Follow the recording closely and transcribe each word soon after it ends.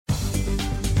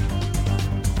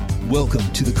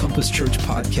Welcome to the Compass Church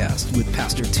Podcast with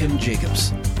Pastor Tim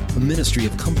Jacobs, a ministry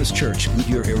of Compass Church,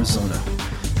 Goodyear, Arizona.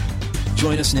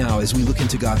 Join us now as we look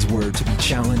into God's Word to be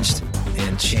challenged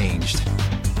and changed.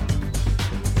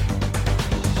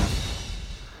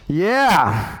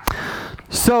 Yeah.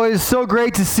 So it's so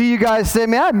great to see you guys today.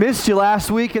 Man, I missed you last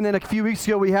week, and then a few weeks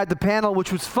ago we had the panel,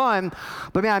 which was fun.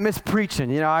 But man, I miss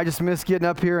preaching. I just miss getting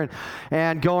up here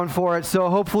and going for it. So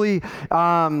hopefully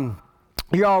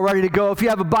you're all ready to go. If you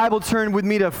have a Bible, turn with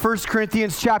me to 1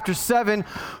 Corinthians chapter 7,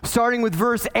 starting with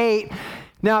verse 8.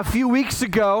 Now, a few weeks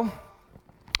ago,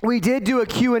 we did do a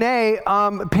Q&A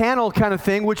panel kind of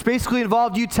thing, which basically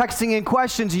involved you texting in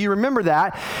questions. You remember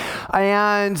that.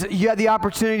 And you had the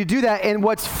opportunity to do that. And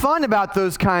what's fun about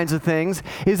those kinds of things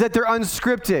is that they're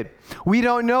unscripted. We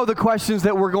don't know the questions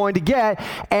that we're going to get.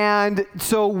 And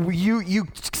so you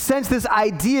sense this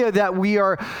idea that we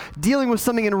are dealing with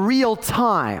something in real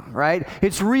time, right?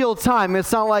 It's real time.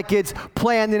 It's not like it's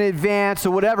planned in advance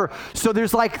or whatever. So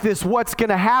there's like this, what's going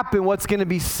to happen, what's going to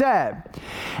be said.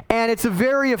 And it's a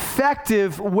very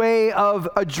effective way of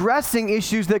addressing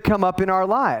issues that come up in our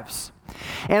lives.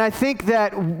 And I think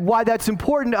that why that's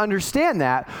important to understand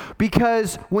that,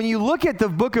 because when you look at the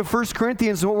book of 1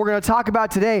 Corinthians and what we're going to talk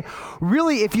about today,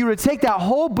 really if you were to take that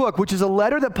whole book, which is a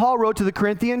letter that Paul wrote to the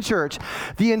Corinthian church,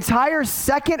 the entire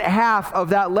second half of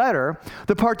that letter,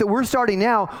 the part that we're starting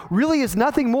now, really is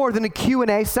nothing more than a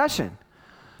Q&A session.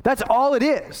 That's all it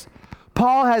is.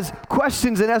 Paul has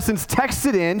questions, in essence,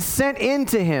 texted in, sent in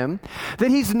to him, that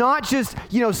he's not just,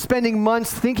 spending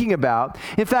months thinking about.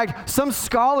 In fact, some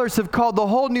scholars have called the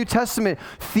whole New Testament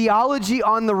theology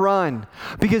on the run,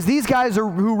 because these guys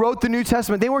who wrote the New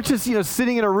Testament, they weren't just,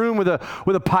 sitting in a room with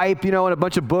a pipe, and a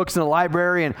bunch of books in a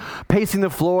library and pacing the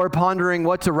floor, pondering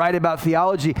what to write about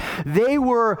theology. They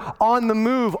were on the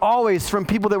move always from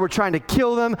people that were trying to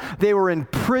kill them. They were in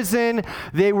prison.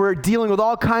 They were dealing with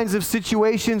all kinds of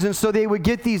situations, and so they would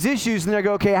get these issues and they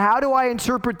go, okay, how do I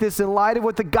interpret this in light of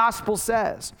what the gospel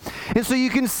says? And so you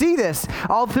can see this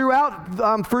all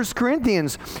throughout 1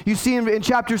 Corinthians. You see in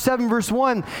chapter 7, verse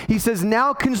 1, he says,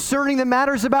 now concerning the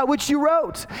matters about which you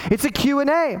wrote. It's a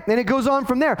Q&A, and it goes on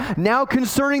from there. Now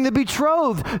concerning the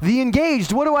betrothed, the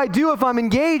engaged. What do I do if I'm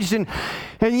engaged and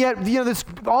yet,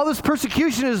 all this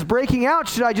persecution is breaking out?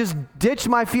 Should I just ditch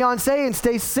my fiancé and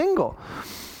stay single?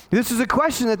 This is a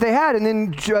question that they had. And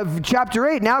then chapter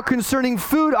 8, now concerning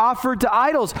food offered to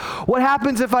idols. What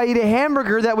happens if I eat a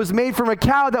hamburger that was made from a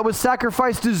cow that was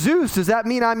sacrificed to Zeus? Does that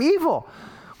mean I'm evil?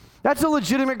 That's a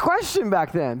legitimate question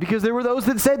back then, because there were those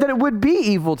that said that it would be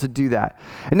evil to do that.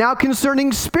 And now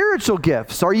concerning spiritual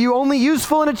gifts. Are you only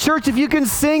useful in a church if you can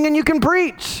sing and you can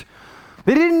preach?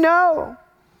 They didn't know.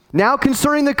 Now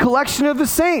concerning the collection of the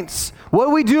saints. What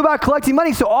do we do about collecting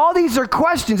money? So all these are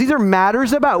questions. These are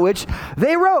matters about which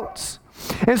they wrote.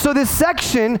 And so this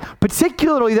section,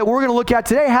 particularly that we're going to look at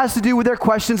today, has to do with their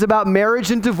questions about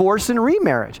marriage and divorce and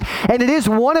remarriage. And it is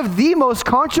one of the most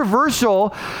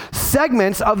controversial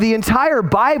segments of the entire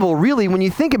Bible, really, when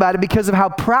you think about it, because of how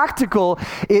practical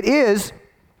it is.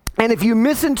 And if you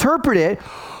misinterpret it,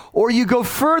 or you go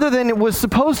further than it was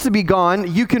supposed to be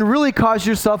gone, you can really cause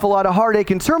yourself a lot of heartache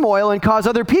and turmoil and cause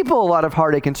other people a lot of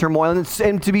heartache and turmoil.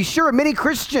 And to be sure, many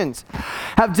Christians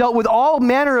have dealt with all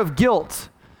manner of guilt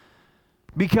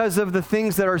because of the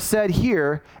things that are said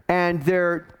here and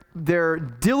their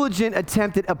diligent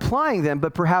attempt at applying them,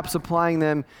 but perhaps applying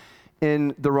them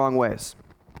in the wrong ways.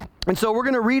 And so we're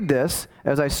going to read this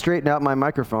as I straighten out my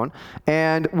microphone,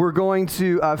 and we're going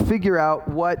to figure out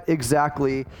what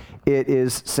exactly it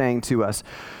is saying to us.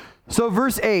 So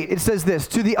verse 8, it says this,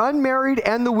 to the unmarried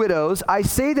and the widows, I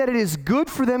say that it is good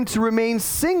for them to remain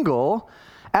single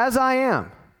as I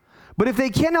am. But if they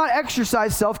cannot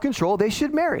exercise self-control, they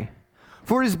should marry.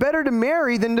 For it is better to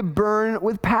marry than to burn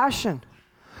with passion.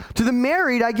 To the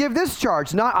married I give this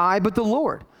charge, not I, but the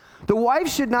Lord. The wife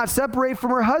should not separate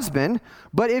from her husband,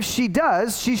 but if she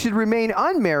does, she should remain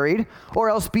unmarried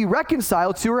or else be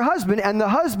reconciled to her husband, and the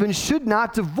husband should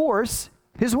not divorce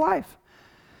his wife.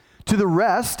 To the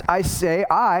rest, I say,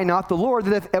 I, not the Lord,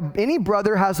 that if any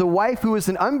brother has a wife who is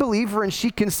an unbeliever and she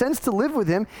consents to live with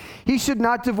him, he should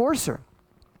not divorce her.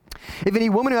 If any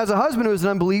woman who has a husband who is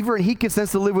an unbeliever and he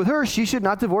consents to live with her, she should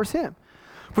not divorce him.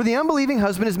 For the unbelieving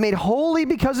husband is made holy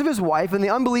because of his wife, and the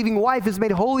unbelieving wife is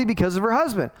made holy because of her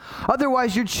husband.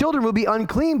 Otherwise, your children will be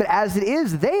unclean, but as it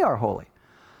is, they are holy.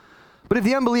 But if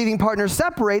the unbelieving partner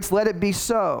separates, let it be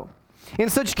so. In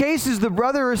such cases, the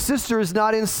brother or sister is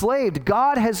not enslaved.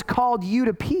 God has called you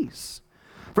to peace.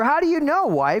 For how do you know,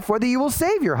 wife, whether you will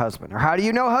save your husband? Or how do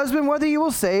you know, husband, whether you will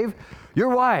save your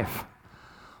wife?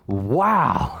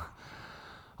 Wow.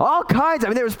 All kinds. I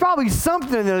mean, there was probably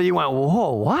something in there that you went,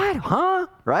 whoa, what? Huh?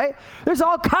 Right? There's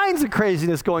all kinds of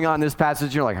craziness going on in this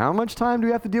passage. You're like, how much time do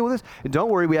we have to deal with this? And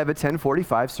don't worry, we have a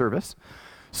 10:45 service.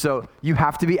 So you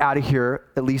have to be out of here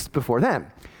at least before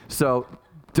then. So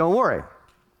don't worry.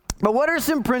 But what are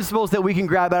some principles that we can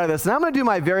grab out of this? And I'm going to do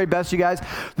my very best, you guys,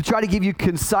 to try to give you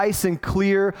concise and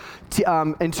clear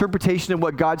interpretation of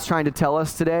what God's trying to tell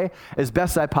us today as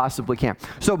best I possibly can.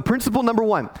 So principle number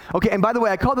 1. Okay, and by the way,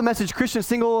 I call the message Christian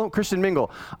Single, Christian Mingle.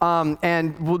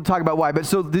 And we'll talk about why. But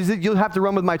so you'll have to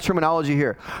run with my terminology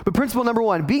here. But principle number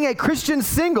 1, being a Christian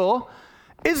single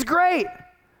is great.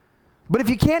 But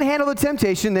if you can't handle the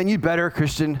temptation, then you'd better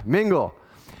Christian mingle.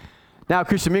 Now,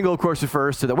 Christian Mingle, of course,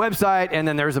 refers to the website, and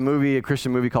then there's a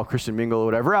Christian movie called Christian Mingle or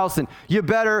whatever else, and you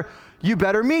better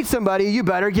meet somebody, you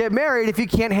better get married if you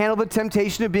can't handle the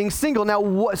temptation of being single.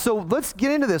 Now, so let's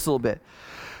get into this a little bit,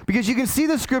 because you can see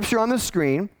the scripture on the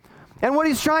screen, and what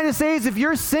he's trying to say is if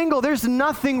you're single, there's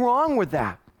nothing wrong with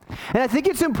that. And I think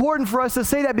it's important for us to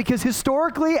say that because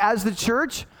historically, as the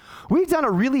church, we've done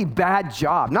a really bad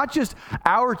job, not just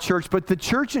our church, but the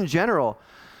church in general.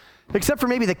 Except for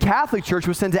maybe the Catholic Church,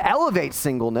 was tend to elevate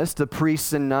singleness to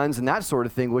priests and nuns and that sort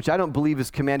of thing, which I don't believe is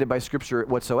commanded by Scripture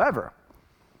whatsoever.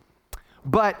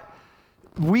 But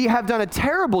we have done a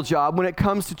terrible job when it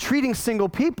comes to treating single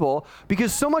people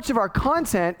because so much of our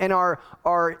content and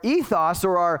our ethos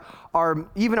or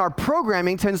even our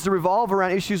programming tends to revolve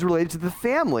around issues related to the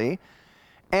family.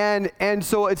 And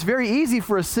so it's very easy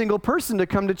for a single person to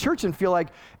come to church and feel like,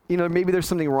 maybe there's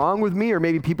something wrong with me, or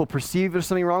maybe people perceive there's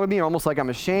something wrong with me, or almost like I'm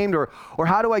ashamed, or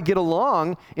how do I get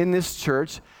along in this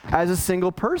church as a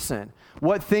single person?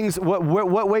 What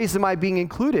ways am I being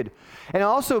included? And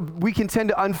also, we can tend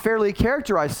to unfairly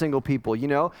characterize single people,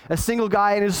 a single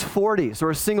guy in his 40s or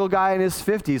a single guy in his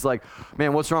 50s, like,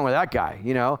 man, what's wrong with that guy?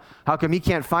 How come he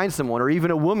can't find someone? Or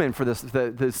even a woman for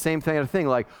the same kind of thing,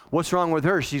 like, what's wrong with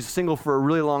her? She's single for a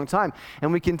really long time.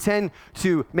 And we can tend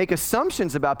to make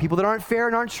assumptions about people that aren't fair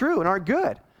and aren't true and aren't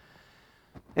good.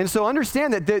 And so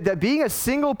understand that being a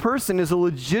single person is a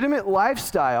legitimate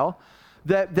lifestyle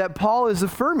that Paul is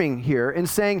affirming here and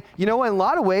saying, in a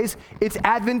lot of ways, it's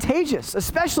advantageous,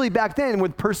 especially back then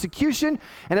with persecution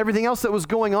and everything else that was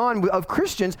going on of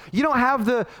Christians. You don't have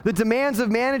the demands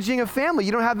of managing a family.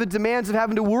 You don't have the demands of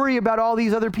having to worry about all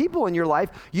these other people in your life.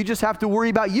 You just have to worry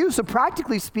about you. So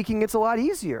practically speaking, it's a lot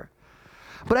easier.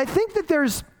 But I think that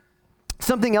there's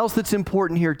something else that's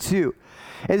important here too,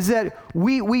 is that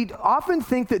we often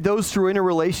think that those who are in a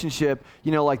relationship,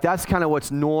 like that's kind of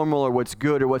what's normal or what's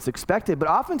good or what's expected. But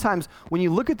oftentimes, when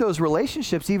you look at those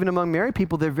relationships, even among married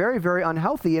people, they're very, very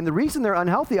unhealthy. And the reason they're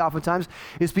unhealthy oftentimes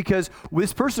is because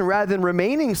this person, rather than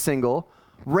remaining single,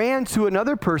 ran to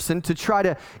another person to try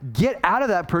to get out of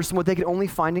that person what they could only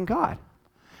find in God.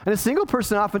 And a single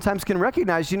person oftentimes can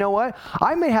recognize, what?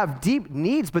 I may have deep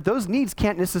needs, but those needs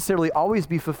can't necessarily always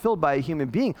be fulfilled by a human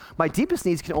being. My deepest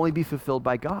needs can only be fulfilled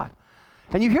by God.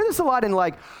 And you hear this a lot in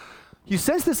you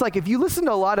sense this if you listen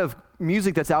to a lot of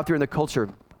music that's out there in the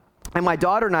culture. And my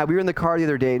daughter and I, we were in the car the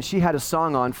other day, and she had a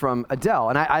song on from Adele.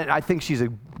 And I think she's a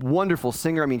wonderful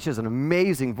singer. I mean, she has an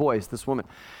amazing voice, this woman.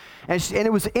 And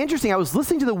it was interesting. I was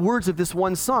listening to the words of this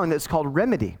one song that's called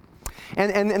Remedy.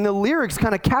 And the lyrics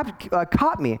kind of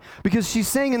caught me because she's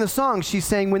saying in the song, she's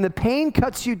saying, when the pain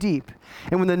cuts you deep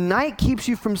and when the night keeps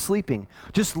you from sleeping,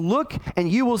 just look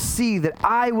and you will see that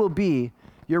I will be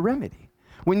your remedy.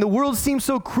 When the world seems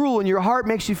so cruel and your heart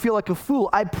makes you feel like a fool,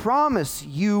 I promise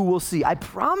you will see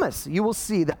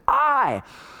that I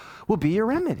will be your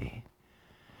remedy.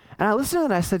 And I listened to it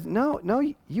and I said, no,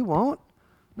 you won't.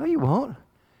 No, you won't.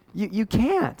 You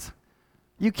can't.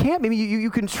 You can't. Maybe you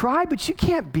can try, but you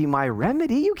can't be my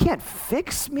remedy. You can't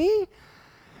fix me.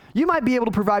 You might be able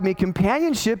to provide me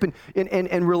companionship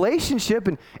and relationship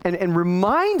and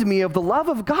remind me of the love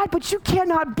of God, but you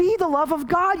cannot be the love of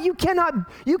God. You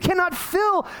cannot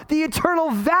fill the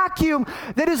eternal vacuum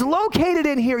that is located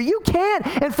in here. You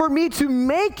can't. And for me to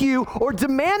make you or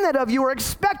demand that of you or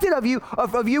expect it of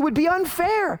you would be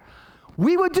unfair.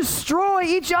 We would destroy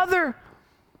each other.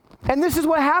 And this is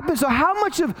what happens. So how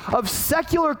much of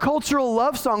secular cultural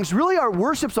love songs really are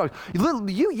worship songs?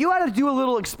 You ought to do a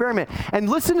little experiment and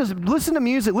listen to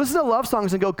music, listen to love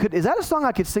songs and go, is that a song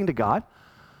I could sing to God?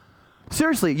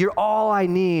 Seriously, you're all I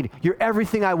need. You're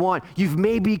everything I want. You've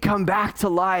made me come back to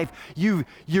life. You're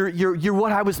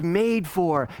what I was made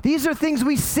for. These are things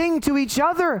we sing to each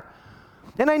other.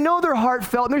 And I know they're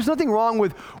heartfelt, and there's nothing wrong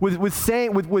with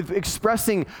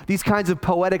expressing these kinds of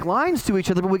poetic lines to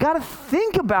each other, but we got to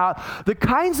think about the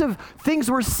kinds of things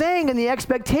we're saying and the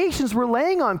expectations we're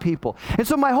laying on people. And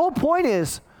so my whole point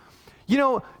is,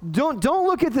 don't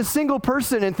look at the single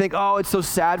person and think, oh, it's so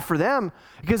sad for them.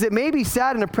 Because it may be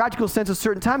sad in a practical sense at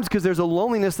certain times because there's a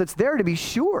loneliness that's there, to be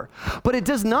sure. But it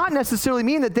does not necessarily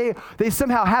mean that they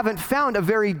somehow haven't found a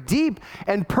very deep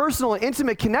and personal and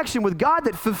intimate connection with God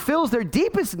that fulfills their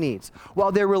deepest needs,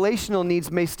 while their relational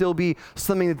needs may still be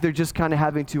something that they're just kind of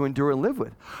having to endure and live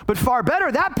with. But far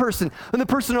better that person than the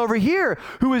person over here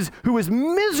who is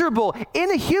miserable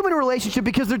in a human relationship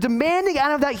because they're demanding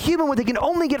out of that human what they can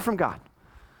only get from God.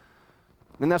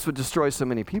 And that's what destroys so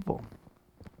many people.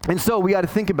 And so we got to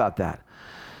think about that.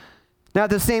 Now,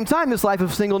 at the same time, this life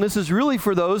of singleness is really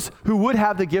for those who would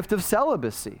have the gift of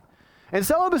celibacy. And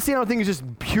celibacy, I don't think, is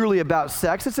just purely about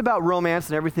sex. It's about romance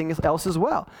and everything else as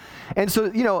well. And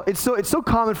so, it's so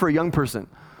common for a young person.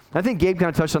 I think Gabe kind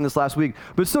of touched on this last week,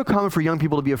 but it's so common for young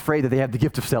people to be afraid that they have the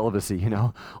gift of celibacy,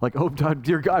 Like, oh,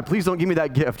 dear God, please don't give me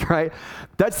that gift, right?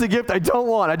 That's the gift I don't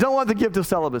want. I don't want the gift of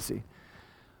celibacy.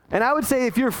 And I would say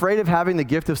if you're afraid of having the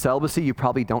gift of celibacy, you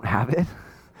probably don't have it.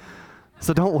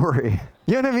 So don't worry.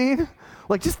 You know what I mean?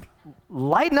 Like, just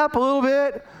lighten up a little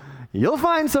bit. You'll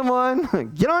find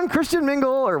someone. Get on Christian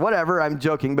Mingle or whatever. I'm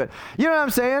joking, but you know what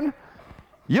I'm saying?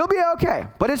 You'll be okay.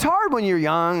 But it's hard when you're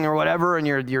young or whatever, and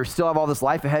you're still have all this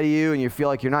life ahead of you, and you feel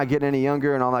like you're not getting any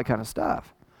younger and all that kind of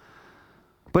stuff.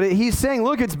 But he's saying,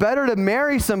 look, it's better to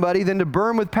marry somebody than to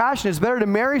burn with passion. It's better to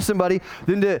marry somebody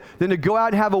than to go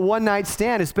out and have a one-night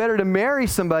stand. It's better to marry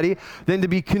somebody than to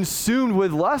be consumed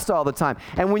with lust all the time.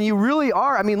 And when you really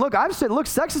are, I've said,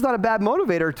 sex is not a bad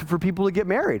motivator for people to get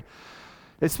married.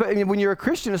 When you're a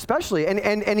Christian especially,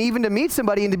 and even to meet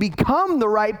somebody and to become the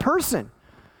right person.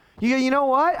 You know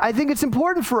what? I think it's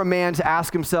important for a man to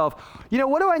ask himself,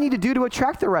 what do I need to do to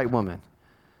attract the right woman?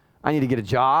 I need to get a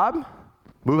job.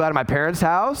 Move out of my parents'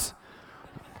 house,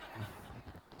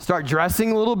 start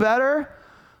dressing a little better,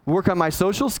 work on my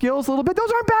social skills a little bit. Those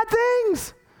aren't bad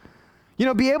things.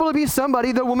 Be able to be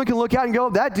somebody that a woman can look at and go,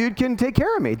 that dude can take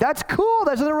care of me. That's cool.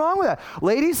 There's nothing wrong with that.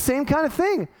 Ladies, same kind of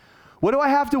thing. What do I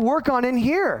have to work on in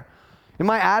here? In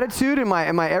my attitude, in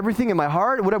my everything, in my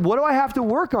heart? What do I have to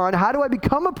work on? How do I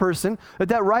become a person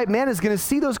that right man is going to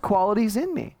see those qualities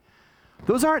in me?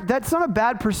 That's not a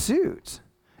bad pursuit.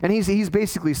 And he's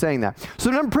basically saying that.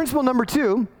 So principle number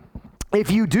 2, if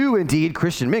you do indeed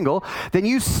Christian mingle, then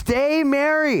you stay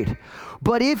married.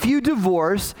 But if you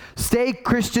divorce, stay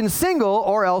Christian single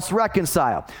or else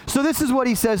reconcile. So this is what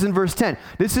he says in verse 10.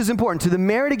 This is important. To the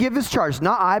married to give his charge,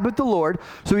 not I, but the Lord.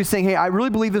 So he's saying, hey, I really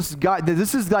believe this is God.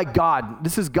 This is like God.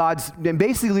 This is God's, and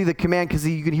basically the command, because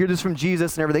you can hear this from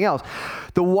Jesus and everything else.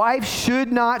 The wife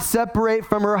should not separate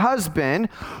from her husband,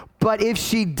 but if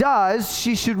she does,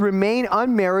 she should remain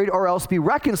unmarried or else be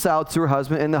reconciled to her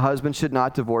husband, and the husband should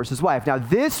not divorce his wife. Now,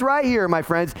 this right here, my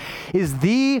friends, is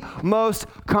the most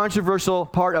controversial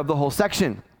part of the whole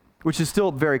section, which is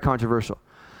still very controversial.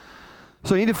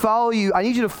 So I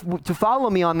need you to follow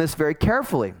me on this very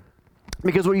carefully.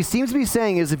 Because what he seems to be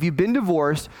saying is if you've been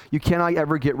divorced, you cannot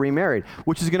ever get remarried,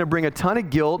 which is going to bring a ton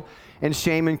of guilt and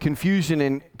shame and confusion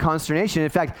and consternation, in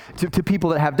fact, to people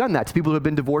that have done that, to people who have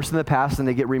been divorced in the past and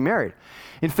they get remarried.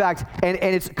 In fact, and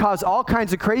it's caused all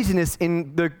kinds of craziness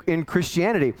in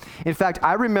Christianity. In fact,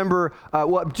 I remember,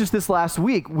 just this last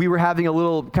week, we were having a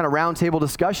little kind of roundtable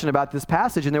discussion about this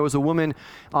passage, and there was a woman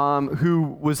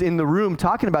who was in the room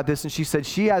talking about this, and she said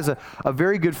she has a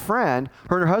very good friend,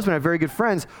 her and her husband are very good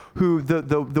friends, who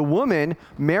the woman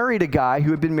married a guy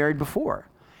who had been married before.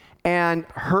 And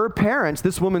her parents,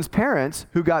 this woman's parents,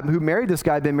 who married this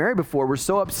guy, had been married before, were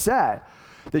so upset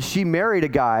that she married a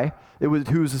guy who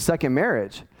was a second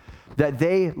marriage, that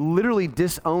they literally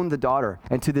disowned the daughter.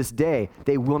 And to this day,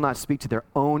 they will not speak to their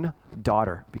own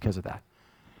daughter because of that.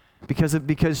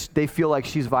 Because they feel like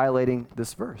she's violating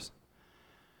this verse.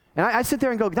 And I sit there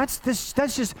and go, that's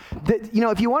just,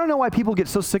 if you want to know why people get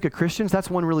so sick of Christians, that's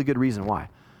one really good reason why.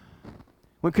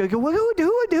 When people go, well, who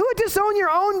would disown your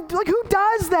own, who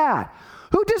does that?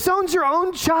 Who disowns your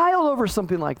own child over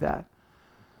something like that?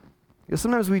 Because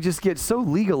sometimes we just get so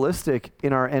legalistic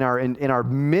in our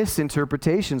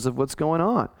misinterpretations of what's going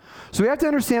on. So we have to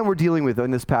understand what we're dealing with in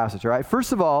this passage, all right?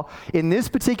 First of all, in this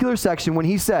particular section, when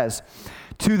he says,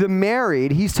 to the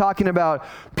married, he's talking about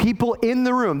people in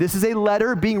the room. This is a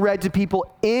letter being read to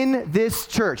people in this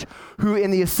church who,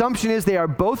 and the assumption is they are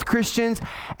both Christians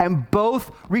and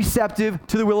both receptive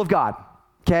to the will of God.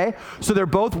 okay? So they're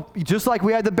both, just like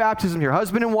we had the baptism here,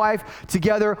 husband and wife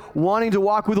together, wanting to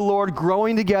walk with the Lord,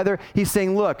 growing together. He's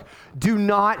saying, look, do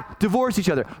not divorce each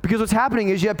other. Because what's happening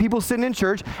is you have people sitting in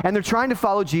church, and they're trying to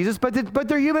follow Jesus, but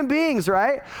they're human beings,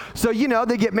 right? So,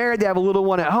 they get married, they have a little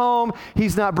one at home.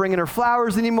 He's not bringing her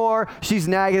flowers anymore. She's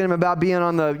nagging him about being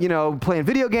on the, playing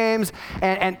video games,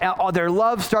 and their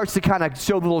love starts to kind of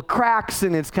show little cracks,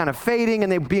 and it's kind of fading,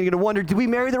 and they begin to wonder, did we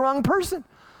marry the wrong person?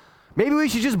 Maybe we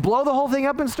should just blow the whole thing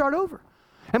up and start over.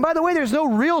 And by the way, there's no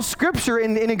real scripture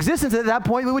in existence at that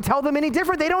point that would tell them any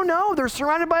different. They don't know. They're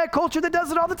surrounded by a culture that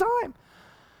does it all the time.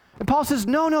 And Paul says,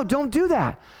 no, don't do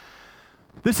that.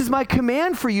 This is my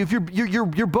command for you. If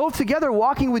you're both together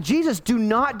walking with Jesus, do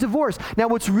not divorce. Now,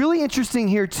 what's really interesting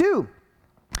here too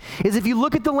is if you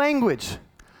look at the language,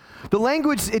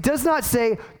 it does not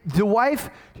say the wife,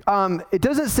 it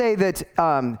doesn't say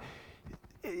that,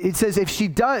 it says if she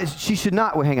does, she should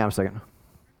not, hang on a second.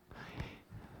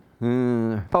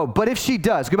 But if she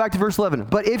does, go back to verse 11.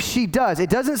 But if she does, it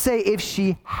doesn't say if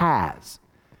she has.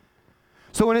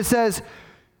 So when it says,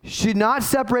 should not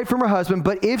separate from her husband,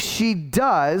 but if she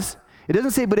does, it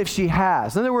doesn't say, but if she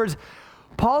has. In other words,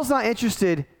 Paul's not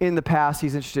interested in the past,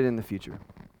 he's interested in the future.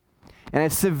 And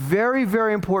it's a very,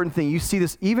 very important thing. You see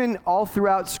this even all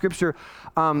throughout Scripture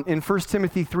in 1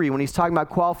 Timothy 3 when he's talking about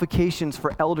qualifications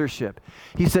for eldership.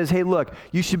 He says, hey, look,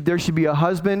 there should be a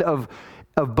husband of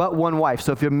but one wife.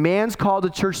 So if a man's called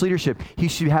to church leadership, he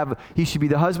should be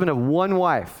the husband of one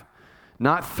wife,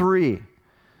 not three.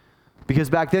 Because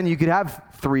back then you could have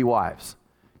three wives,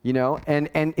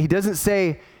 and he doesn't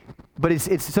say, but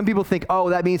it's some people think, oh,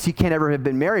 that means he can't ever have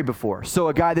been married before. So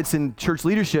a guy that's in church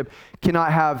leadership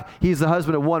he's the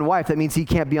husband of one wife. That means he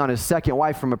can't be on his second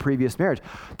wife from a previous marriage.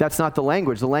 That's not the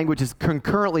language. The language is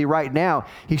concurrently right now,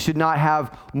 he should not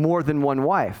have more than one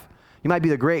wife. He might be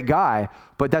the great guy,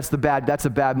 but that's a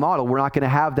bad model. We're not going to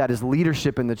have that as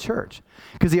leadership in the church.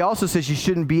 Because he also says you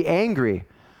shouldn't be angry.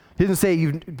 He doesn't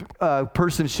say a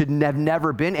person should have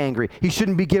never been angry. He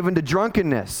shouldn't be given to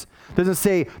drunkenness. It doesn't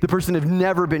say the person have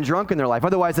never been drunk in their life.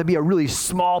 Otherwise, that'd be a really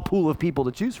small pool of people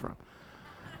to choose from.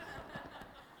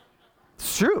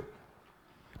 It's true.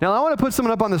 Now, I want to put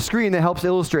someone up on the screen that helps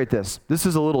illustrate this. This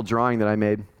is a little drawing that I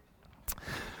made.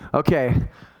 Okay,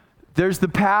 there's the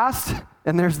past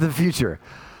and there's the future.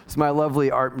 It's my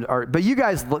lovely art. But you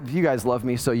guys love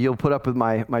me, so you'll put up with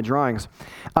my drawings.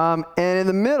 And in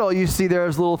the middle, you see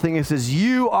there's a little thing that says,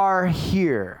 you are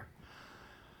here.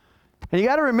 And you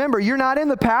got to remember, you're not in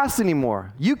the past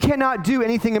anymore. You cannot do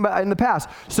anything in the past.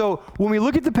 So when we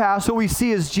look at the past, what we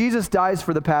see is Jesus dies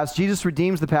for the past. Jesus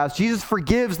redeems the past. Jesus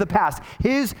forgives the past.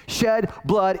 His shed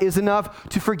blood is enough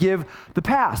to forgive the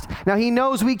past. Now, he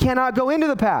knows we cannot go into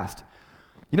the past.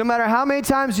 No matter how many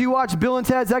times you watch Bill and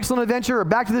Ted's Excellent Adventure or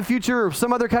Back to the Future or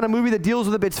some other kind of movie that deals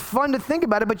with it, it's fun to think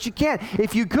about it, but you can't.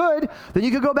 If you could, then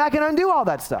you could go back and undo all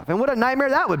that stuff. And what a nightmare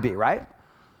that would be, right?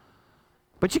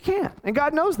 But you can't, and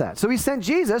God knows that. So he sent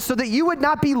Jesus so that you would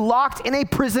not be locked in a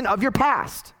prison of your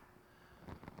past.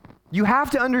 You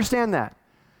have to understand that.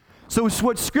 So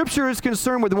what Scripture is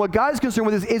concerned with and what God is concerned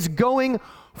with is going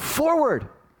forward.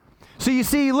 So you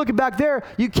see, looking back there,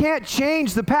 you can't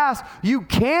change the past. You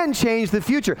can change the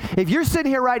future. If you're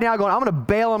sitting here right now going, I'm going to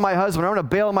bail on my husband, I'm going to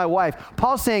bail on my wife,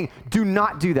 Paul's saying, do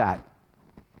not do that.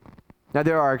 Now,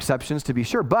 there are exceptions to be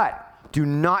sure, but do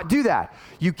not do that.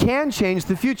 You can change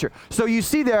the future. So you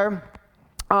see there,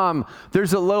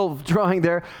 there's a little drawing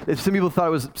there. Some people thought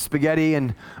it was spaghetti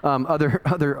and other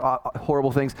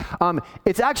horrible things.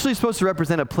 It's actually supposed to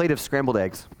represent a plate of scrambled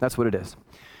eggs. That's what it is.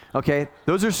 Okay?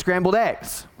 Those are scrambled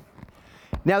eggs.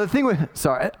 Now, the thing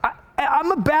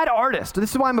I'm a bad artist. This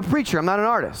is why I'm a preacher. I'm not an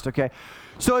artist, okay?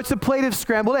 So it's a plate of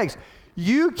scrambled eggs.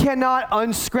 You cannot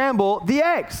unscramble the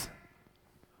eggs,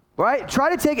 right?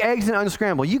 Try to take eggs and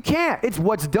unscramble. You can't. It's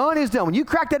what's done is done. When you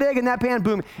crack that egg in that pan,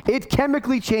 boom, it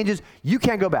chemically changes. You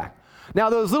can't go back.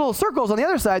 Now, those little circles on the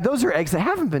other side, those are eggs that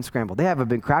haven't been scrambled. They haven't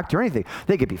been cracked or anything.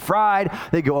 They could be fried.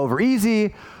 They go over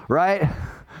easy, right?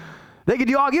 You could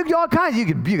do all kinds. You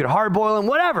could hard boil them,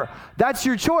 whatever. That's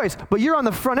your choice. But you're on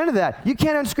the front end of that. You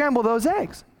can't unscramble those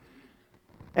eggs.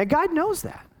 And God knows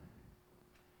that.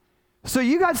 So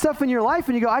you got stuff in your life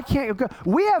and you go, I can't go.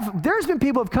 There's been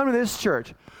people who have come to this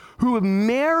church who have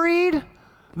married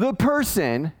the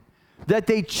person that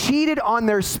they cheated on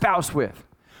their spouse with.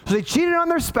 So they cheated on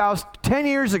their spouse 10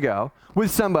 years ago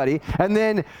with somebody, and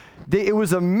then it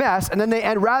was a mess,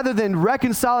 and rather than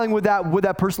reconciling with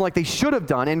that person like they should have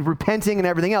done and repenting and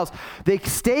everything else, they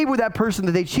stayed with that person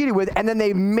that they cheated with, and then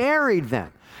they married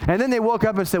them. And then they woke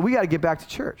up and said, we got to get back to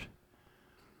church.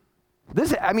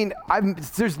 There's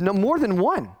more than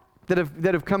one that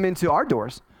have come into our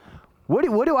doors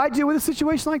What do I do with a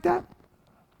situation like that?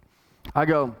 I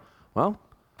go, well,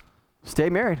 stay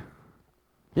married.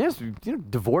 Yes,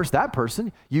 divorce that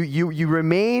person. You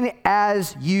remain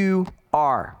as you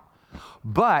are.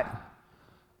 But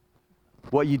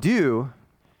what you do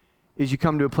is you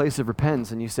come to a place of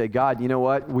repentance and you say, God, you know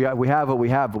what? We have what we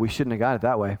have, but we shouldn't have got it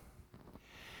that way.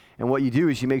 And what you do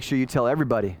is you make sure you tell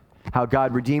everybody how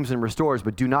God redeems and restores,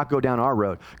 but do not go down our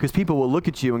road. Because people will look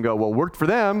at you and go, well, worked for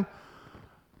them.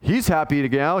 He's happy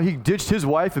now. He ditched his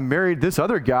wife and married this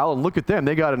other gal, and look at them.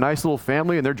 They got a nice little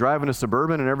family, and they're driving a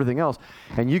Suburban and everything else.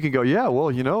 And you can go, yeah, well,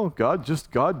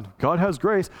 God has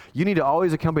grace. You need to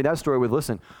always accompany that story with,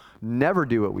 listen, never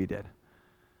do what we did.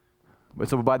 But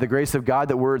so by the grace of God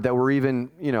that we're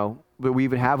even, that we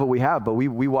even have what we have, but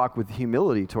we walk with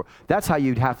humility. That's how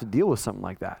you'd have to deal with something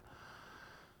like that.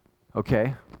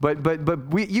 Okay? But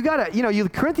you gotta, the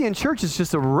Corinthian church is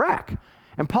just a wreck.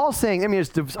 And Paul's saying,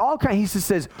 it's all kind. He just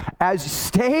says,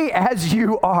 stay as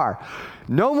you are.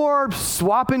 No more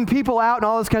swapping people out and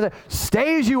all this kind of stuff.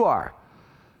 Stay as you are.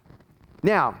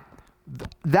 Now,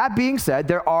 that being said,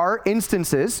 there are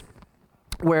instances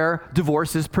where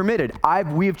divorce is permitted.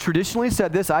 We have traditionally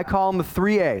said this. I call them the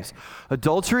 3 A's: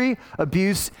 adultery,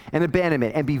 abuse, and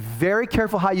abandonment. And be very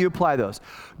careful how you apply those.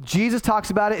 Jesus talks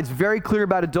about it. It's very clear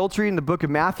about adultery in the book of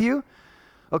Matthew.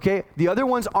 Okay, the other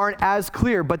ones aren't as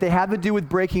clear, but they have to do with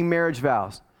breaking marriage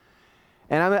vows.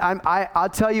 And I'll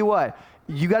tell you what,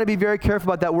 you got to be very careful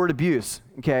about that word abuse,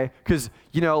 okay? Because,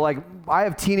 I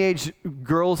have teenage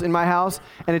girls in my house,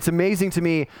 and it's amazing to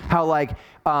me how,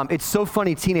 it's so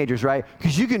funny, teenagers, right?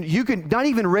 Because you can not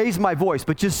even raise my voice,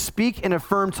 but just speak in a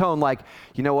firm tone like,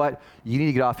 you know what? You need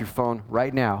to get off your phone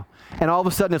right now. And all of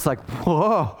a sudden, it's like,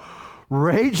 whoa,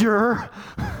 rager,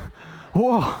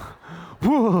 whoa.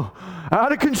 Whew,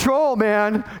 out of control,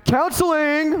 man.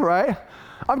 Counseling, right?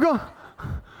 I'm going,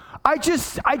 I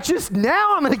just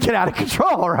now I'm going to get out of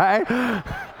control, right?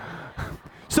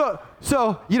 So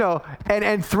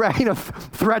and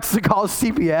threats to call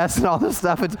CPS and all this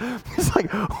stuff. It's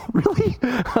like, really?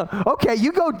 Okay,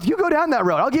 you go down that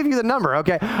road. I'll give you the number,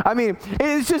 okay?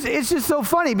 It's just so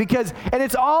funny because, and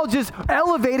it's all just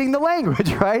elevating the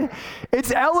language, right?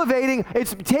 It's elevating,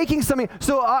 it's taking something.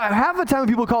 So half the time when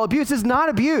people call abuse, it's not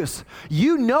abuse.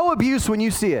 You know abuse when you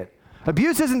see it.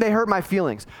 Abuse isn't they hurt my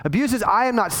feelings. Abuse is I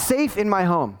am not safe in my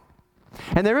home.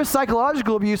 And there is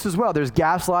psychological abuse as well. There's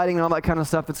gaslighting and all that kind of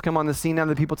stuff that's come on the scene now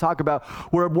that people talk about,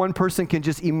 where one person can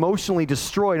just emotionally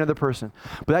destroy another person.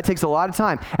 But that takes a lot of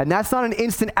time. And that's not an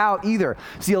instant out either.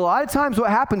 See, a lot of times what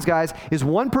happens, guys, is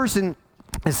one person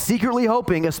is secretly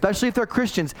hoping, especially if they're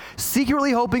Christians,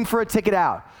 secretly hoping for a ticket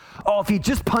out. Oh, if he'd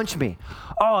just punch me.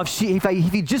 Oh, if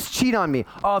he'd just cheat on me.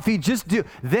 Oh, if he'd just do,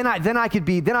 then I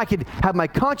could have my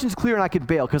conscience clear and I could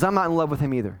bail because I'm not in love with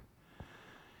him either.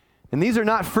 And these are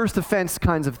not first offense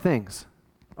kinds of things,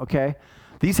 okay?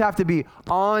 These have to be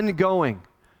ongoing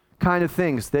kind of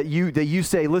things that you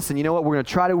say, listen, you know what, we're going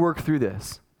to try to work through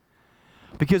this.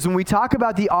 Because when we talk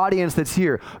about the audience that's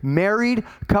here, married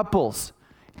couples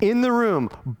in the room,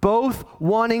 both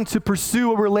wanting to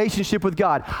pursue a relationship with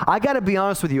God. I got to be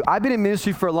honest with you. I've been in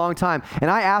ministry for a long time,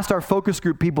 and I asked our focus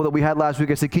group people that we had last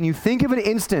week, I said, can you think of an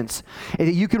instance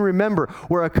that you can remember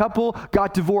where a couple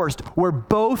got divorced, where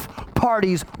both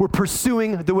parties were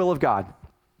pursuing the will of God?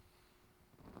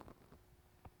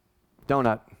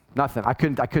 Nothing. I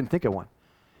couldn't think of one.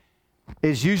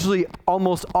 It's usually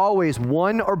almost always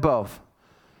one or both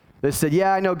that said,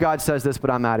 yeah, I know God says this, but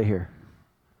I'm out of here.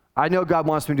 I know God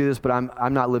wants me to do this, but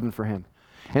I'm not living for him.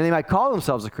 And they might call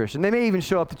themselves a Christian. They may even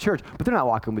show up to church, but they're not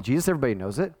walking with Jesus. Everybody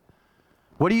knows it.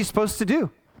 What are you supposed to do?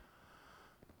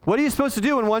 What are you supposed to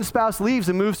do when one spouse leaves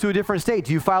and moves to a different state?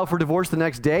 Do you file for divorce the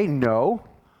next day? No.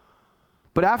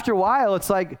 But after a while, it's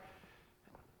like,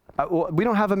 we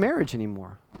don't have a marriage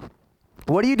anymore.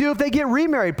 What do you do if they get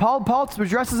remarried? Paul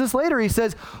addresses this later. He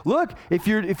says, look, if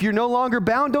you're no longer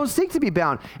bound, don't seek to be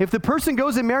bound. If the person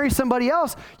goes and marries somebody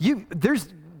else, you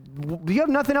have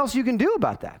nothing else you can do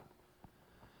about that.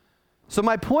 So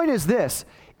my point is this.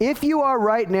 If you are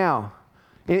right now,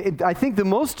 I think the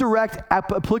most direct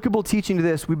applicable teaching to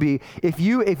this would be if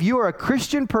you are a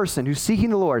Christian person who's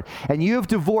seeking the Lord and you have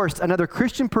divorced another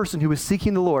Christian person who is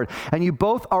seeking the Lord and you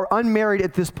both are unmarried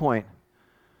at this point,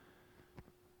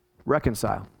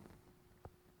 reconcile.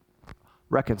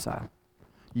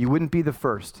 You wouldn't be the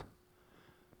first.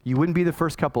 You wouldn't be the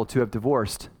first couple to have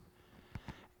divorced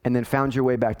and then found your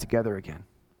way back together again.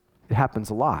 It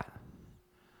happens a lot.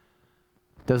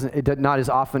 Not as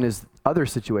often as other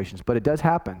situations, but it does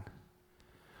happen.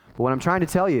 But what I'm trying to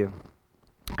tell you,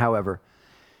 however,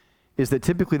 is that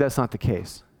typically that's not the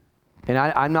case. And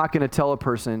I'm not going to tell a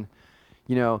person,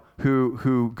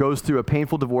 who goes through a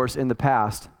painful divorce in the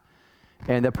past,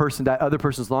 and that other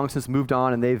person's long since moved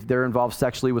on and they're involved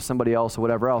sexually with somebody else or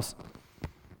whatever else,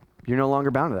 you're no longer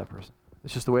bound to that person.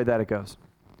 It's just the way that it goes.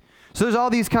 So there's all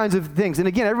these kinds of things. And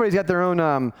again, everybody's got their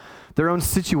own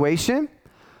situation,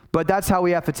 but that's how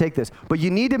we have to take this. But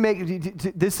you need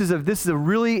to this is a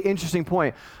really interesting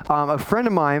point. A friend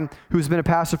of mine who's been a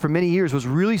pastor for many years was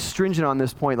really stringent on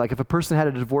this point. Like if a person had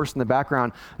a divorce in the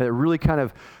background, that really kind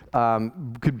of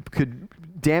could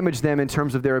damage them in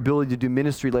terms of their ability to do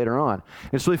ministry later on.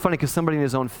 And it's really funny because somebody in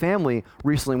his own family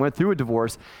recently went through a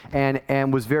divorce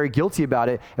and was very guilty about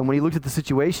it. And when he looked at the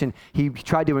situation, he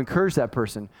tried to encourage that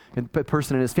person in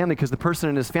his family, because the person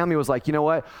in his family was like, you know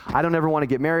what, I don't ever want to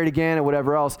get married again or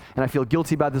whatever else, and I feel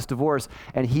guilty about this divorce.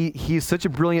 And he's such a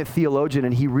brilliant theologian,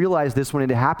 and he realized this when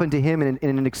it happened to him in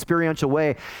an experiential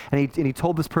way. And he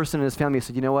told this person in his family, he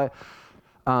said, you know what,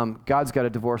 God's got a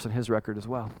divorce on his record as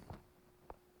well.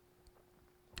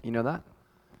 You know that?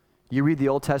 You read the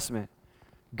Old Testament,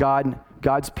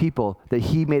 God's people that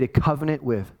he made a covenant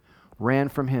with ran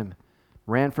from him.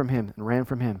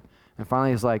 And finally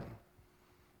he's like,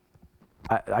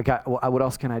 what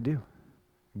else can I do?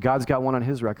 God's got one on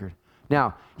his record.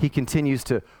 Now, he continues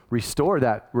to restore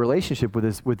that relationship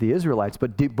with the Israelites,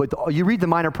 but you read the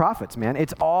minor prophets, man.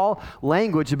 It's all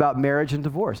language about marriage and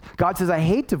divorce. God says, I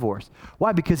hate divorce.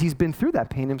 Why? Because he's been through that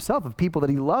pain himself of people that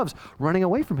he loves running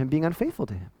away from him, being unfaithful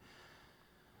to him.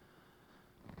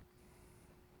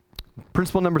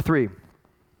 Principle number 3.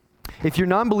 If your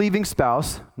non-believing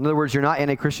spouse, in other words, you're not in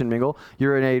a Christian mingle,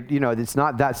 you're in it's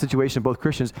not that situation of both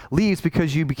Christians, leaves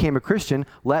because you became a Christian,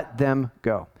 let them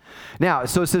go. Now,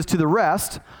 so it says, to the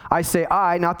rest, I say,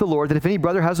 I, not the Lord, that if any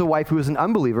brother has a wife who is an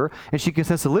unbeliever and she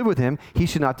consents to live with him, he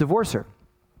should not divorce her.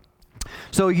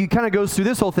 So he kind of goes through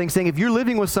this whole thing saying, if you're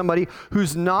living with somebody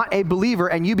who's not a believer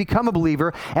and you become a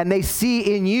believer and they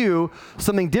see in you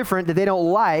something different that they don't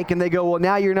like, and they go, well,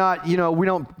 now you're not, we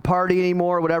don't party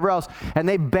anymore or whatever else, and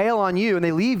they bail on you and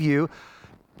they leave you,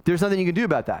 there's nothing you can do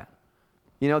about that.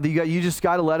 You just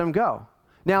got to let them go.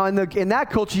 Now, in that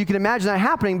culture, you can imagine that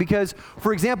happening because,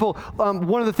 for example,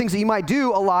 one of the things that you might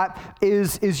do a lot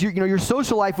is your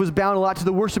social life was bound a lot to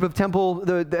the worship of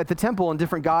at the temple and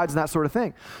different gods and that sort of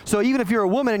thing. So even if you're a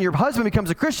woman and your husband becomes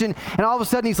a Christian, and all of a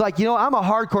sudden he's like, I'm a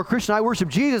hardcore Christian, I worship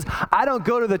Jesus, I don't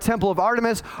go to the temple of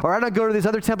Artemis, or I don't go to these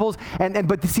other temples,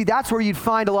 but see, that's where you'd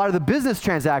find a lot of the business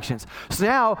transactions. So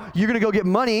now you're going to go get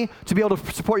money to be able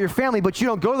to support your family, but you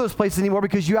don't go to those places anymore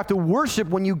because you have to worship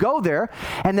when you go there,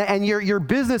 and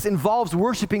your business involves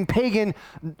worshiping pagan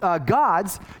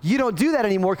gods. You don't do that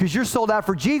anymore because you're sold out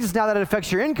for Jesus. Now that it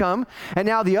affects your income, and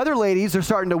now the other ladies are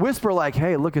starting to whisper like,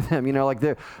 hey, look at them, like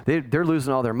they're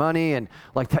losing all their money, and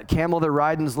like that camel they're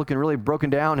riding is looking really broken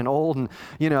down and old, and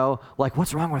like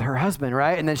what's wrong with her husband,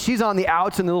 right? And then she's on the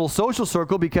outs in the little social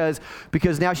circle because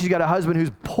now she's got a husband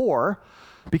who's poor,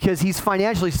 because he's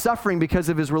financially suffering because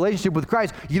of his relationship with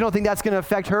Christ. You don't think that's going to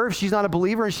affect her if she's not a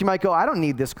believer, and she might go, I don't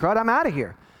need this crud, I'm out of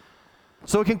here.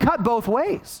 So it can cut both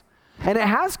ways, and it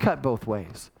has cut both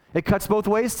ways. It cuts both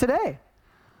ways today.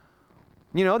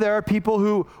 There are people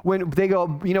who, when they go,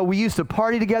 we used to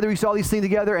party together, we used to all these things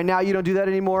together, and now you don't do that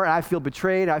anymore, and I feel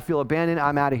betrayed, I feel abandoned,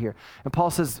 I'm out of here. And Paul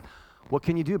says, what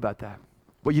can you do about that?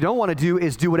 What you don't want to do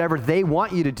is do whatever they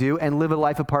want you to do and live a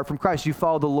life apart from Christ. You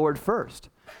follow the Lord first.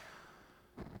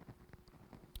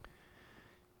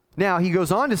 Now, he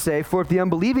goes on to say, for the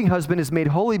unbelieving husband is made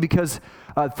holy because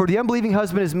of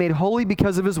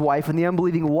his wife, and the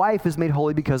unbelieving wife is made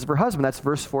holy because of her husband. That's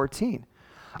verse 14.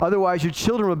 Otherwise, your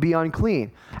children will be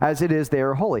unclean. As it is, they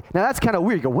are holy. Now, that's kind of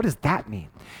weird. You go, what does that mean?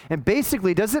 And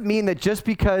basically, does it mean that just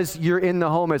because you're in the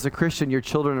home as a Christian, your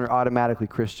children are automatically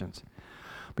Christians?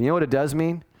 But you know what it does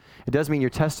mean? It does mean your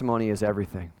testimony is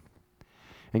everything.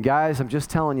 And guys, I'm just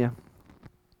telling you,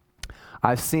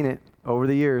 I've seen it over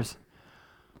the years.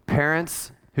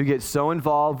 Parents who get so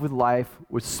involved with life,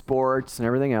 with sports and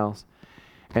everything else,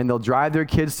 and they'll drive their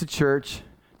kids to church,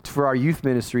 for our youth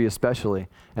ministry especially,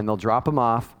 and they'll drop them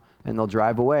off, and they'll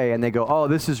drive away, and they go, oh,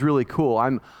 this is really cool.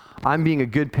 I'm being a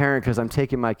good parent because I'm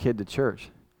taking my kid to church.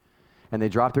 And they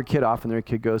drop their kid off, and their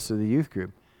kid goes to the youth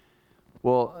group.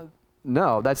 Well,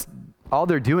 no, that's all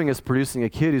they're doing is producing a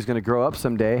kid who's going to grow up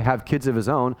someday, have kids of his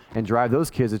own, and drive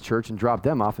those kids to church and drop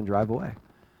them off and drive away.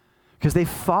 Because they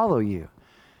follow you.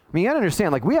 I mean, you got to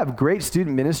understand, like, we have great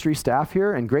student ministry staff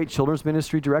here and great children's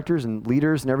ministry directors and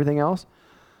leaders and everything else,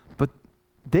 but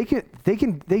they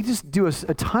just do a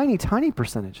tiny, tiny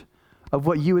percentage of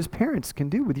what you as parents can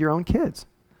do with your own kids.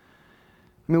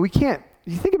 I mean,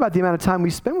 you think about the amount of time we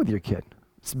spend with your kid.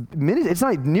 It's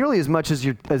not nearly as much as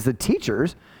the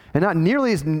teachers, and not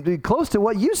nearly as close to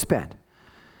what you spend.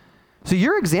 So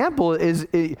your example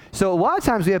so a lot of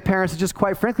times we have parents that just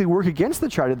quite frankly work against the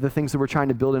things that we're trying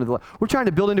to build into we're trying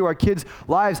to build into our kids'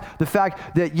 lives the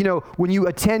fact that, when you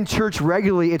attend church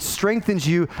regularly, it strengthens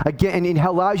you again and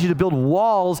allows you to build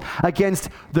walls against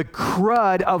the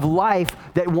crud of life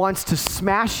that wants to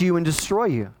smash you and destroy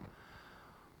you.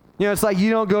 It's like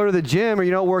you don't go to the gym or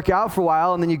you don't work out for a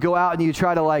while, and then you go out and you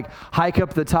try to hike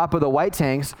up the top of the white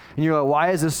tanks, and you're like,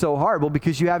 why is this so hard? Well,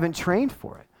 because you haven't trained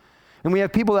for it. And we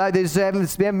have people that they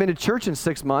haven't been to church in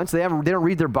 6 months. They don't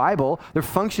read their Bible. They're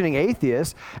functioning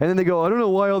atheists. And then they go, I don't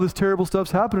know why all this terrible stuff's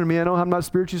happening to me. I'm not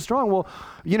spiritually strong. Well,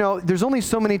 there's only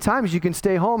so many times you can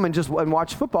stay home and just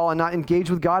watch football and not engage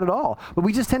with God at all. But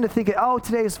we just tend to think,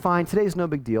 today is fine. Today is no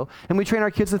big deal. And we train our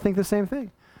kids to think the same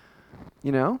thing.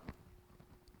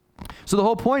 So the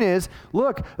whole point is,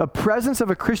 look, the presence of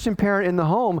a Christian parent in the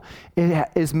home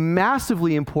is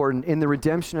massively important in the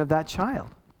redemption of that child,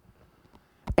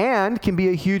 and can be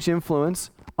a huge influence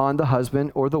on the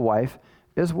husband or the wife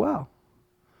as well.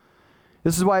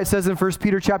 This is why it says in 1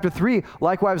 Peter chapter 3,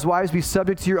 likewise, wives, be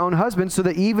subject to your own husbands, so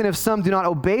that even if some do not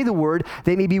obey the word,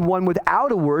 they may be won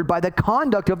without a word by the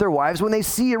conduct of their wives when they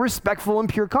see a respectful and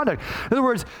pure conduct. In other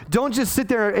words, don't just sit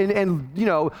there and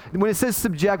when it says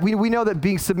subject, we know that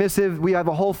being submissive, we have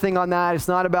a whole thing on that. It's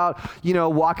not about,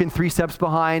 walking 3 steps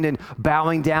behind and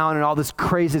bowing down and all this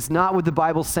crazy. It's not what the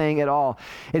Bible's saying at all.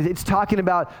 It's talking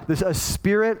about a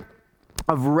spirit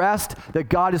of rest that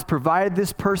God has provided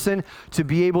this person to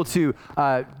be able to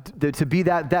be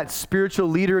that spiritual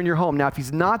leader in your home. Now, if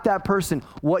he's not that person,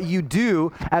 what you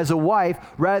do as a wife,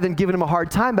 rather than giving him a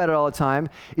hard time about it all the time,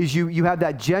 is you have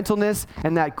that gentleness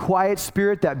and that quiet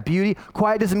spirit, that beauty.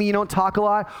 Quiet doesn't mean you don't talk a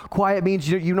lot. Quiet means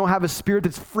you don't have a spirit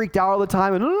that's freaked out all the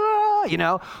time and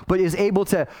but is able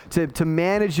to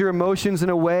manage your emotions in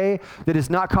a way that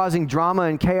is not causing drama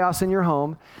and chaos in your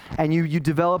home. And you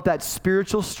develop that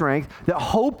spiritual strength that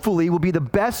hopefully will be the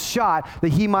best shot that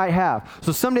he might have.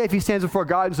 So someday if he stands before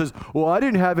God and says, well, I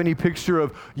didn't have any picture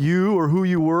of you or who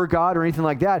you were, God, or anything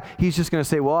like that, he's just going to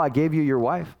say, well, I gave you your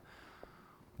wife.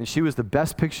 And she was the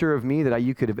best picture of me that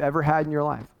you could have ever had in your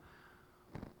life.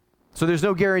 So there's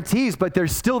no guarantees, but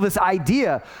there's still this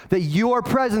idea that your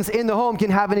presence in the home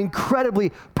can have an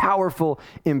incredibly powerful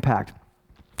impact.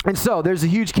 And so there's a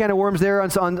huge can of worms there on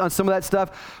some of that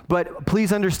stuff, but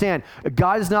please understand,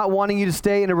 God is not wanting you to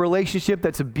stay in a relationship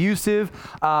that's abusive.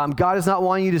 God is not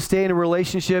wanting you to stay in a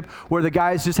relationship where the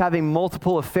guy is just having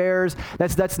multiple affairs.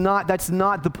 That's not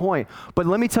the point. But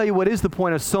let me tell you what is the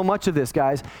point of so much of this,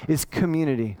 guys, is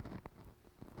community.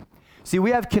 See,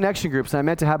 we have connection groups, and I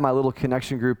meant to have my little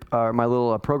connection group, my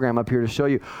little program up here to show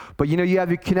you. But you have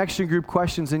your connection group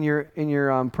questions in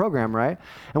your program, right?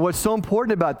 And what's so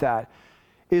important about that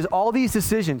is all these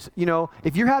decisions.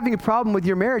 If you're having a problem with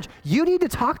your marriage, you need to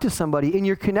talk to somebody in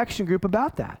your connection group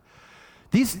about that.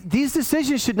 These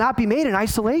decisions should not be made in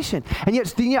isolation. And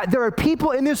yet there are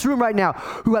people in this room right now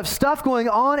who have stuff going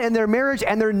on in their marriage,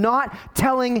 and they're not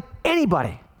telling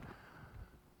anybody.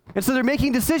 And so they're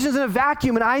making decisions in a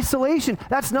vacuum, in isolation.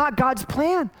 That's not God's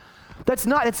plan. It's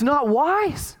not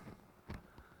wise.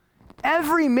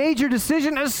 Every major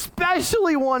decision,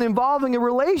 especially one involving a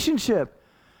relationship,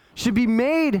 should be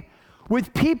made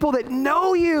with people that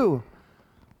know you.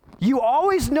 You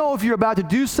always know if you're about to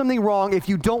do something wrong if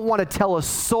you don't want to tell a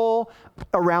soul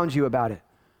around you about it,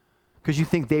 because you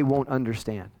think they won't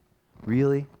understand.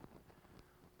 Really?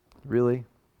 Really?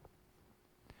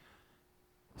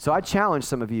 So I challenge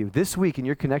some of you this week in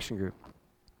your connection group.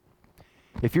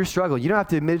 If you're struggling, you don't have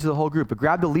to admit it to the whole group, but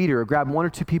grab the leader or grab 1 or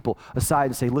 2 people aside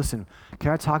and say, listen,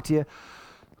 can I talk to you?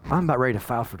 I'm about ready to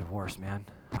file for divorce, man.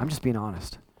 I'm just being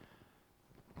honest.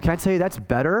 Can I tell you that's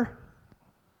better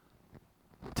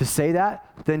to say that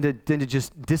than to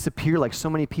just disappear like so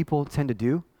many people tend to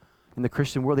do in the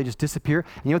Christian world? They just disappear.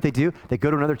 And you know what they do? They go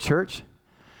to another church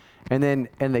and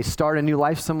they start a new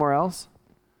life somewhere else.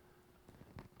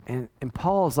 And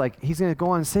Paul's like, he's going to go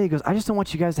on and say, he goes, I just don't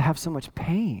want you guys to have so much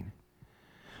pain.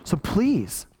 So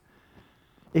please,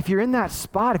 if you're in that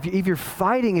spot, if you're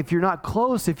fighting, if you're not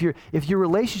close, if your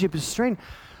relationship is strained,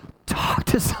 talk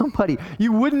to somebody.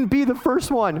 You wouldn't be the first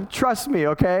one. Trust me,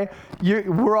 okay?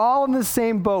 We're all in the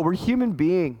same boat. We're human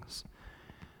beings.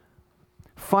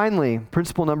 Finally,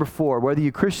 principle number 4, whether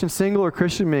you're Christian single or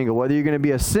Christian mingle, whether you're going to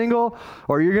be a single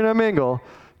or you're going to mingle,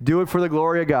 do it for the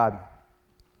glory of God.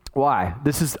 Why?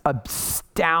 This is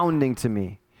astounding to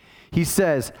me. He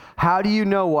says, how do you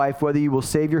know, wife, whether you will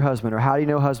save your husband? Or how do you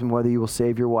know, husband, whether you will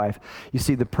save your wife? You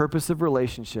see, the purpose of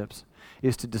relationships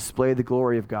is to display the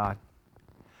glory of God.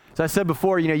 So I said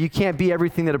before, you can't be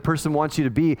everything that a person wants you to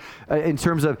be in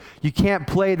terms of you can't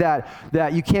play that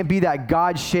you can't be that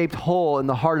God-shaped hole in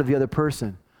the heart of the other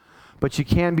person. but you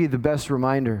can be the best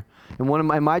reminder. And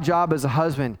my job as a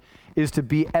husband is to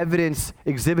be evidence,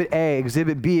 exhibit A,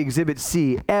 exhibit B, exhibit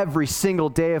C, every single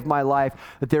day of my life,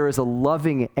 that there is a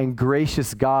loving and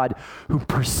gracious God who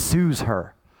pursues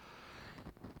her.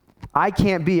 I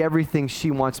can't be everything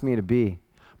she wants me to be,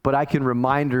 but I can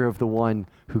remind her of the one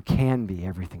who can be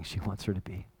everything she wants her to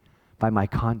be by my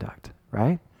conduct,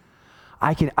 right?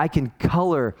 I can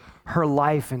color her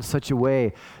life in such a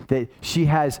way that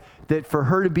that for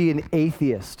her to be an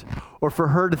atheist or for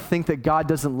her to think that God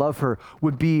doesn't love her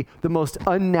would be the most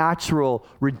unnatural,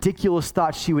 ridiculous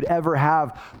thought she would ever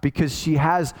have, because she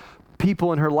has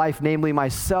people in her life, namely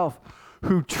myself,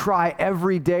 who try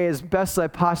every day as best as I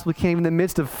possibly can in the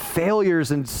midst of failures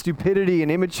and stupidity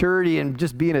and immaturity and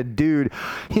just being a dude,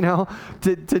 to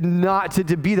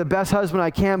be the best husband I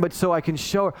can, but so I can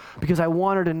show her, because I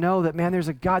want her to know that, man, there's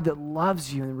a God that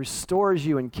loves you and restores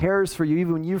you and cares for you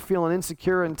even when you're feeling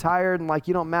insecure and tired and like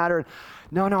you don't matter.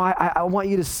 No, I want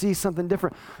you to see something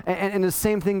different. And the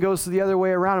same thing goes the other way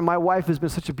around. And my wife has been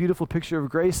such a beautiful picture of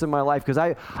grace in my life, because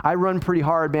I run pretty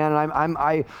hard, man, and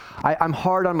I'm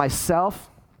hard on myself.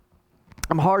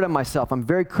 I'm hard on myself. I'm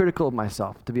very critical of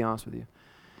myself, to be honest with you.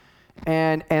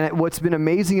 And what's been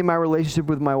amazing in my relationship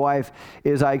with my wife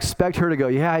is I expect her to go,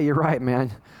 yeah, you're right,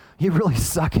 man. You really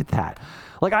suck at that.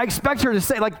 Like, I expect her to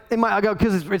say, I go,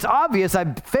 because it's obvious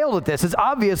I failed at this. It's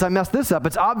obvious I messed this up.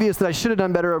 It's obvious that I should have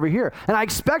done better over here. And I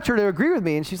expect her to agree with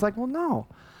me. And she's like, well,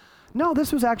 no,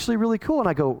 this was actually really cool. And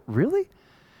I go, really?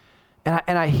 And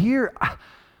I hear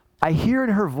in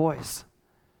her voice,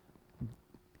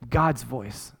 God's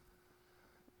voice.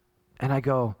 And I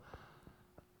go,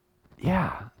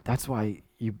 yeah, that's why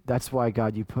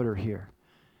God, you put her here.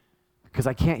 Because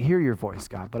I can't hear your voice,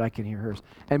 God, but I can hear hers.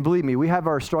 And believe me, we have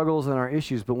our struggles and our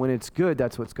issues, but when it's good,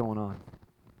 that's what's going on.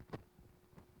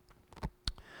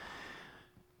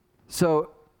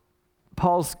 So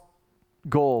Paul's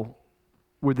goal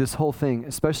with this whole thing,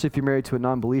 especially if you're married to a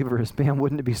non-believer, is, man,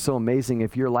 wouldn't it be so amazing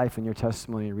if your life and your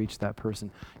testimony reached that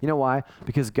person? You know why?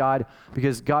 Because God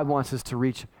wants us to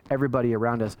reach everybody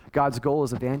around us. God's goal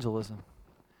is evangelism.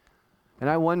 And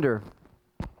I wonder,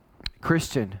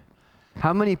 Christian,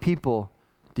 how many people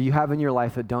do you have in your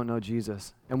life that don't know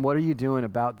Jesus? And what are you doing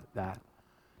about that?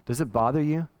 Does it bother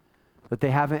you that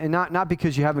they haven't? And not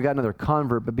because you haven't got another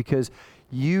convert, but because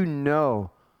you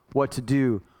know what to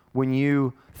do when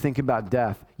you think about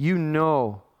death. You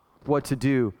know what to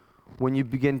do when you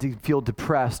begin to feel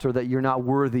depressed, or that you're not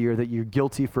worthy, or that you're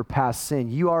guilty for past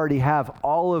sin. You already have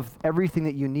everything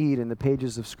that you need in the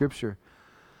pages of Scripture.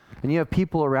 And you have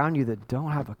people around you that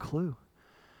don't have a clue.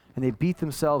 And they beat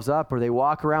themselves up, or they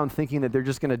walk around thinking that they're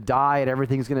just going to die and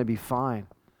everything's going to be fine.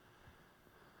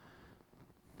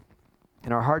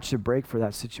 And our hearts should break for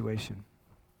that situation.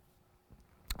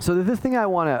 So the thing I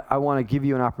want to give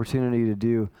you an opportunity to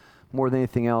do more than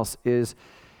anything else is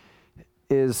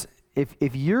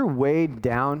if you're weighed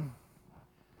down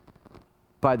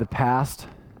by the past,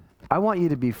 I want you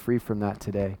to be free from that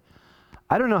today.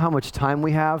 I don't know how much time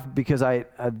we have, because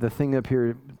the thing up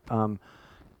here.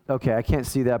 Okay, I can't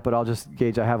see that, but I'll just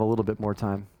gauge. I have a little bit more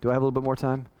time. Do I have a little bit more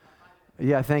time?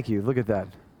 Yeah, thank you. Look at that.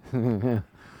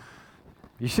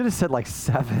 You should have said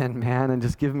 7, man, and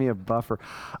just give me a buffer.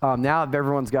 Now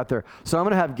everyone's got their. So I'm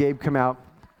going to have Gabe come out.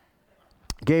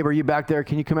 Gabe, are you back there?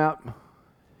 Can you come out?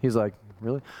 He's like,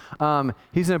 really?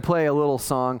 He's going to play a little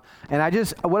song. And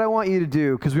what I want you to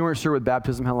do, because we weren't sure with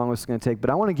baptism how long this is going to take, but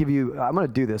I'm going to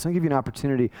do this. I'm going to give you an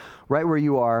opportunity right where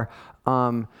you are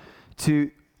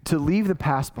to leave the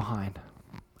past behind,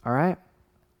 all right?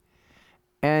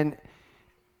 And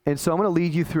so I'm going to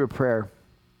lead you through a prayer.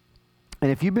 And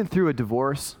if you've been through a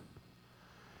divorce,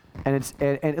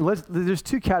 there's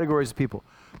two categories of people.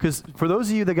 Because for those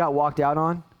of you that got walked out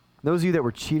on, those of you that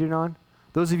were cheated on,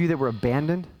 those of you that were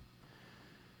abandoned,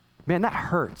 man, that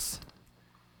hurts.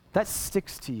 That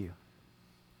sticks to you.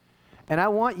 And I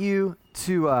want you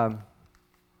to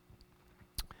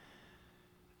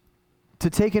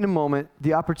take in a moment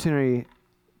the opportunity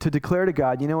to declare to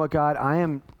God, you know what, God, I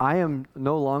am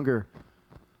no longer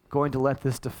going to let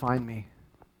this define me.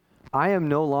 I am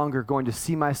no longer going to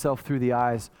see myself through the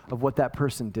eyes of what that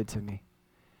person did to me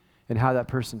and how that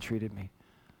person treated me.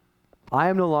 I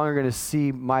am no longer going to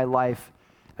see my life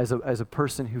as a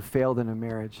person who failed in a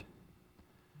marriage.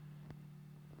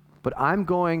 But I'm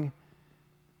going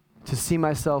to see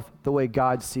myself the way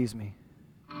God sees me.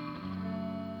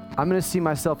 I'm going to see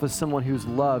myself as someone who's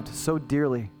loved so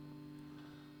dearly,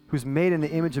 who's made in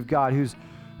the image of God,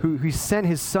 who sent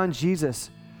his son Jesus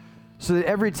so that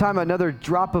every time another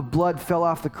drop of blood fell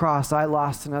off the cross, I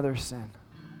lost another sin.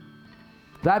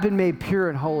 That I've been made pure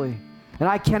and holy, and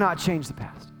I cannot change the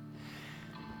past.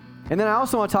 And then I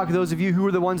also want to talk to those of you who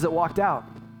were the ones that walked out.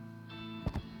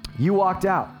 You walked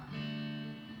out.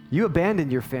 You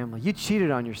abandoned your family. You cheated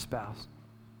on your spouse.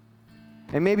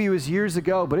 And maybe it was years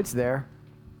ago, but it's there.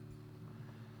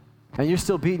 And you're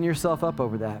still beating yourself up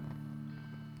over that.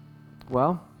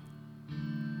 Well,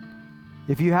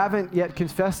 if you haven't yet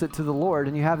confessed it to the Lord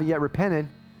and you haven't yet repented,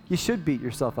 you should beat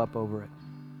yourself up over it.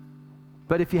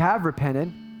 But if you have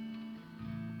repented,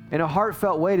 in a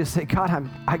heartfelt way to say, God,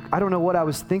 I don't know what I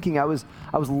was thinking. I was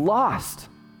lost.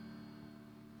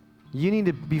 You need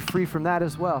to be free from that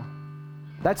as well.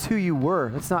 That's who you were.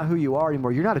 That's not who you are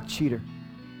anymore. You're not a cheater.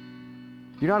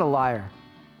 You're not a liar.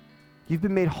 You've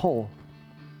been made whole.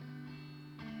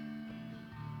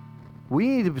 We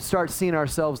need to start seeing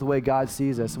ourselves the way God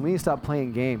sees us, and we need to stop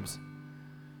playing games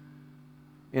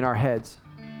in our heads.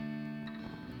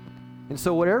 And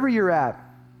so whatever you're at,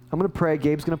 I'm going to pray.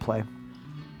 Gabe's going to play.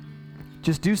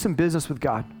 Just do some business with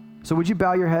God. So would you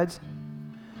bow your heads?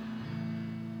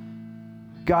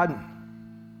 God,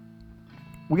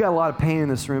 we got a lot of pain in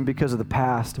this room because of the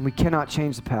past, and we cannot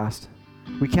change the past.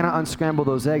 We cannot unscramble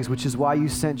those eggs, which is why you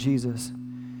sent Jesus.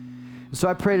 And so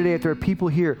I pray today if there are people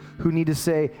here who need to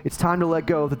say, it's time to let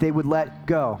go, that they would let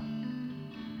go.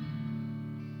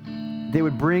 They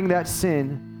would bring that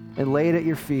sin and lay it at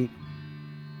your feet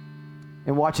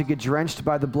and watch it get drenched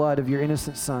by the blood of your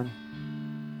innocent son,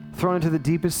 thrown into the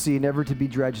deepest sea, never to be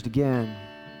dredged again.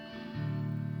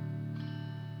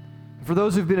 For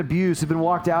those who've been abused, who've been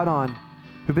walked out on,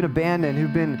 who've been abandoned,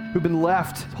 who've been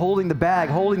left holding the bag,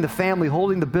 holding the family,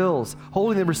 holding the bills,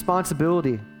 holding the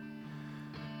responsibility,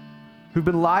 who've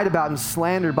been lied about and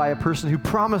slandered by a person who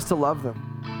promised to love them.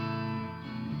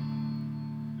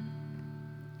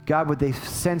 God, would they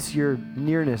sense your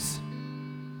nearness,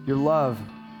 your love,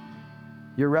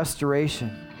 your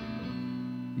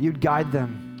restoration? You'd guide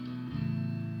them.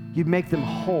 You'd make them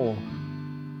whole.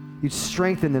 You'd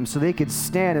strengthen them so they could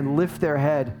stand and lift their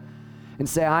head and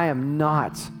say, I am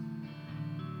not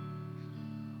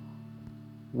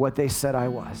what they said I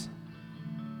was.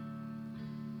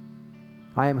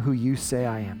 I am who you say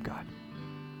I am, God.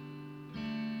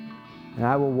 And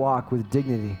I will walk with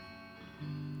dignity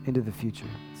into the future.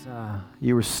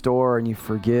 You restore and you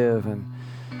forgive, and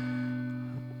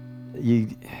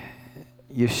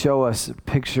you show us a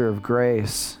picture of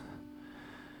grace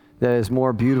that is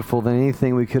more beautiful than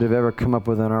anything we could have ever come up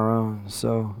with on our own.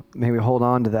 So may we hold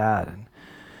on to that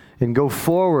and go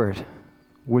forward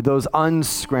with those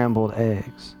unscrambled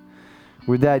eggs,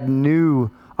 with that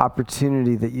new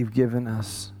opportunity that you've given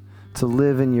us to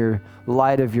live in your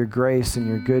light of your grace and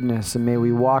your goodness. And may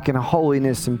we walk in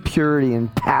holiness and purity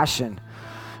and passion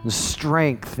and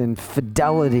strength and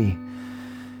fidelity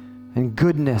and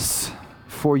goodness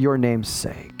for your name's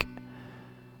sake.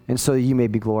 And so that you may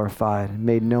be glorified and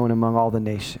made known among all the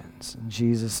nations. In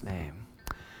Jesus' name,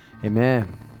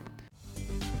 amen.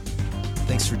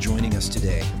 Thanks for joining us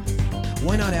today.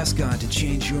 Why not ask God to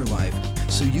change your life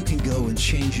so you can go and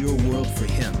change your world for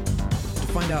Him? To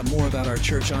find out more about our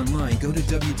church online, go to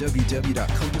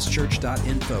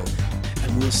www.compasschurch.info,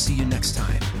 and we'll see you next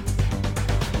time.